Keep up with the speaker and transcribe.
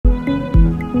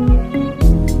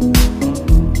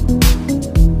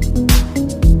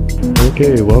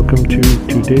Okay, welcome to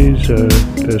today's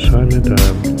assignment.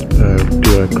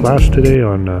 Do a class today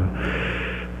on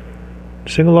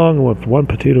sing along with one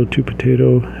potato, two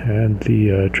potato, and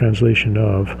the translation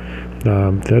of.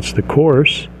 That's the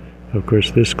course. Of course,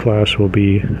 this class will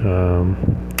be a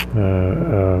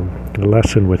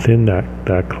lesson within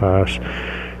that class.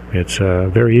 It's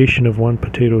a variation of one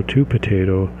potato, two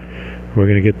potato. We're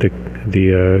going to get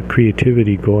the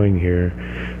creativity going here,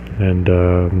 and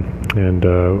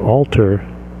alter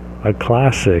a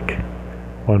classic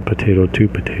one potato, two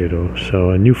potato.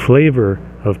 So a new flavor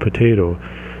of potato.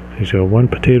 So one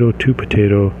potato, two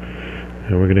potato,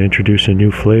 and we're going to introduce a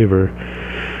new flavor.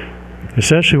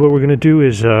 Essentially what we're going to do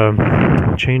is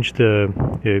change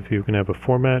if you're going to have a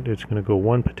format, it's going to go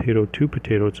one potato, two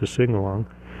potato. It's a sing-along.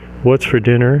 What's for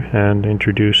dinner, and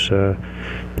introduce a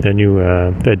new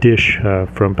dish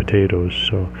from potatoes.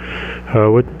 So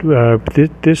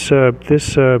this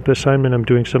assignment, I'm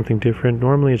doing something different.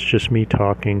 Normally it's just me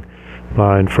talking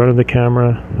in front of the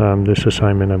camera. This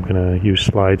assignment I'm going to use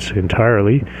slides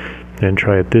entirely and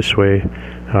try it this way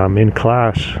in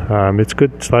class. It's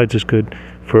good. Slides is good.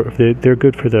 They're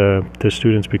good for the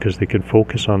students because they can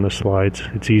focus on the slides.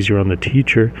 It's easier on the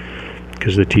teacher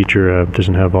because the teacher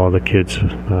doesn't have all the kids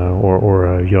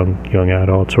or young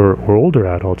adults or older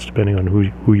adults, depending on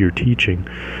who you're teaching,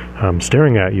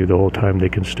 staring at you the whole time. They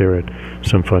can stare at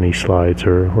some funny slides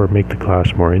or make the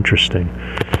class more interesting.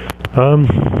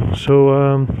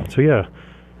 So yeah,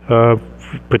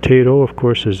 potato, of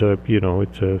course, is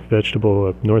it's a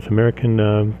vegetable, North American,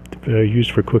 used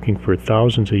for cooking for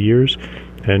thousands of years,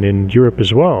 and in Europe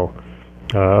as well.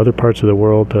 Other parts of the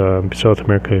world, South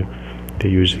America, they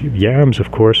use yams,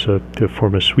 of course, to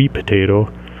form a sweet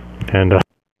potato, and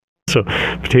so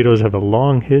potatoes have a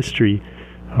long history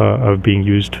of being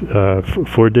used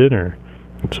for dinner.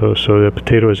 So the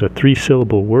potato is a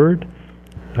three-syllable word,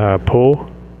 po,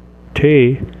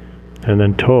 te, and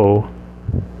then to.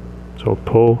 So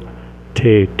po,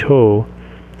 te, to.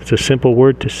 It's a simple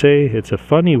word to say. It's a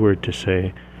funny word to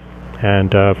say.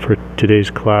 And for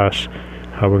today's class,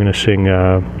 we're going to sing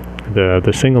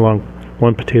the sing-along.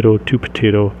 One potato, two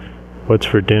potato, what's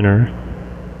for dinner,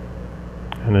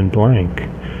 and then blank.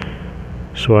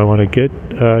 So I want to get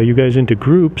you guys into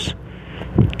groups,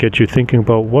 get you thinking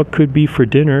about what could be for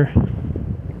dinner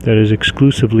that is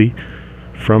exclusively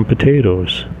from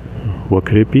potatoes. What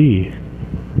could it be?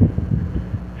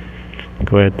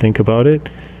 Go ahead, think about it.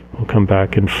 We'll come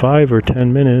back in 5 or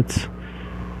 10 minutes,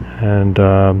 and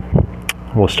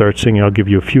we'll start singing. I'll give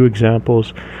you a few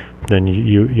examples, then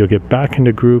you'll get back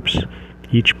into groups.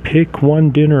 Each pick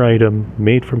one dinner item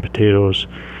made from potatoes.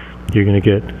 You're going to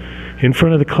get in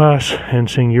front of the class and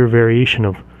sing your variation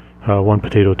of one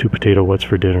potato, two potato, what's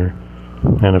for dinner,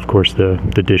 and of course the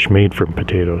dish made from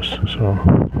potatoes.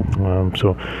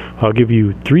 So I'll give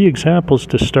you 3 examples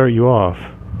to start you off.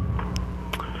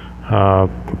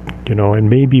 And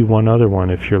maybe one other one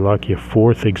if you're lucky, a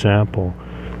 4th example.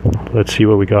 Let's see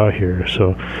what we got here.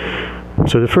 So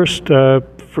the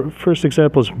first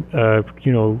example is,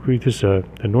 this is a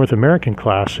North American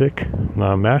classic,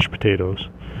 mashed potatoes.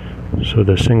 So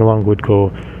the sing-along would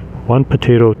go, one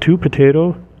potato, two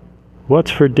potato,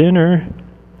 what's for dinner?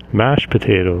 Mashed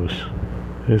potatoes.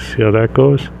 Let's see how that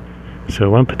goes. So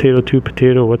one potato, two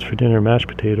potato, what's for dinner? Mashed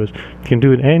potatoes. You can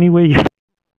do it any way you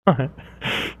want.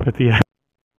 But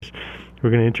we're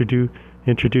going to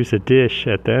introduce a dish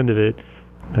at the end of it.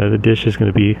 The dish is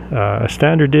going to be a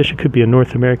standard dish. It could be a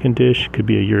North American dish. It could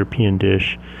be a European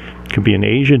dish. It could be an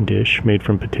Asian dish made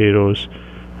from potatoes.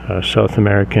 South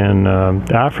American,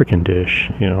 African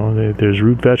dish. There's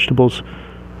root vegetables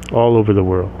all over the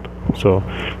world. So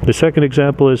the second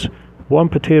example is one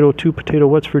potato, two potato.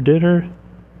 What's for dinner?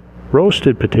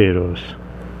 Roasted potatoes.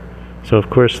 So of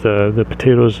course the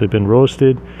potatoes have been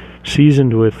roasted,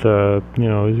 seasoned with oregano,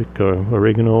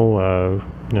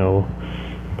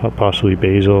 possibly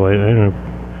basil. I don't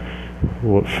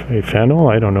know, fennel.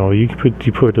 I don't know. You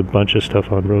put a bunch of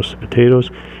stuff on roasted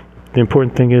potatoes. The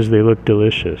important thing is they look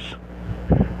delicious.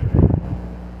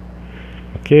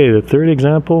 Okay, the third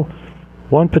example: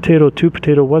 one potato, two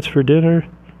potato. What's for dinner?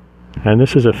 And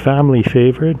this is a family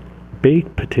favorite: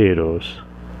 baked potatoes.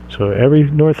 So every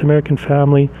North American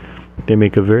family, they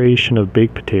make a variation of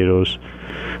baked potatoes.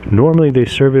 Normally they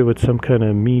serve it with some kind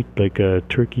of meat, like a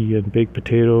turkey and baked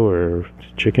potato or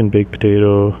chicken baked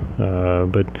potato,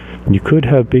 but you could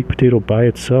have baked potato by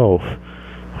itself.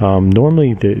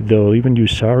 Normally they'll even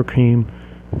use sour cream,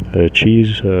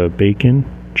 cheese, bacon,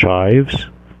 chives.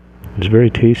 It's very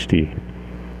tasty.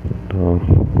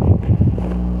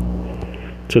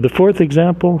 So the 4th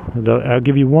example, I'll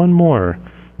give you one more.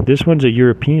 This one's a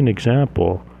European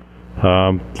example.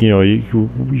 You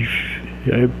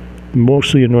know,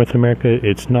 mostly in North America,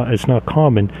 it's not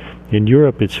common. In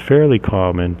Europe, it's fairly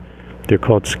common. They're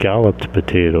called scalloped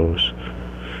potatoes.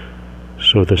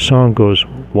 So the song goes,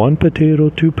 one potato,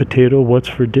 two potato, what's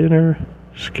for dinner?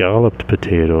 Scalloped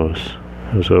potatoes.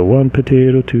 So one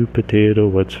potato, two potato,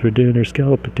 what's for dinner?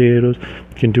 Scalloped potatoes.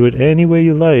 You can do it any way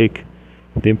you like.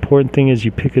 The important thing is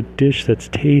you pick a dish that's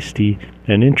tasty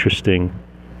and interesting.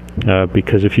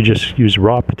 Because if you just use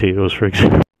raw potatoes, for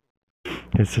example,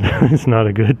 it's not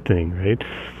a good thing, right?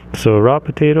 So raw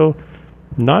potato,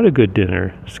 not a good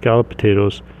dinner. Scalloped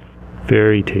potatoes,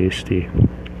 very tasty.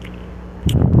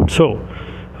 So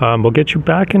we'll get you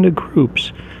back into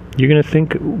groups. You're going to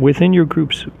think within your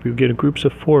groups. You get groups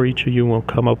of 4. Each of you will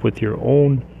come up with your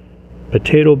own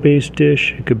potato-based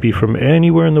dish. It could be from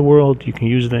anywhere in the world. You can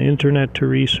use the internet to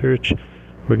research.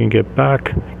 We're going to get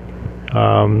back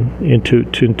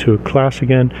into a class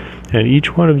again, and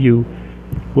each one of you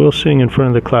will sing in front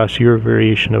of the class your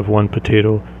variation of one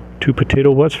potato, two potato,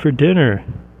 what's for dinner?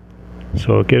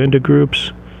 So get into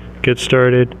groups, get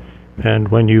started, and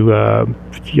when you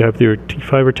have your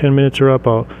 5 or 10 minutes are up,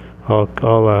 I'll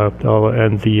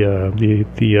end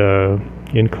the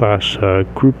in-class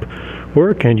group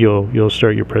work, and you'll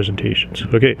start your presentations.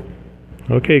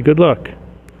 Okay, good luck.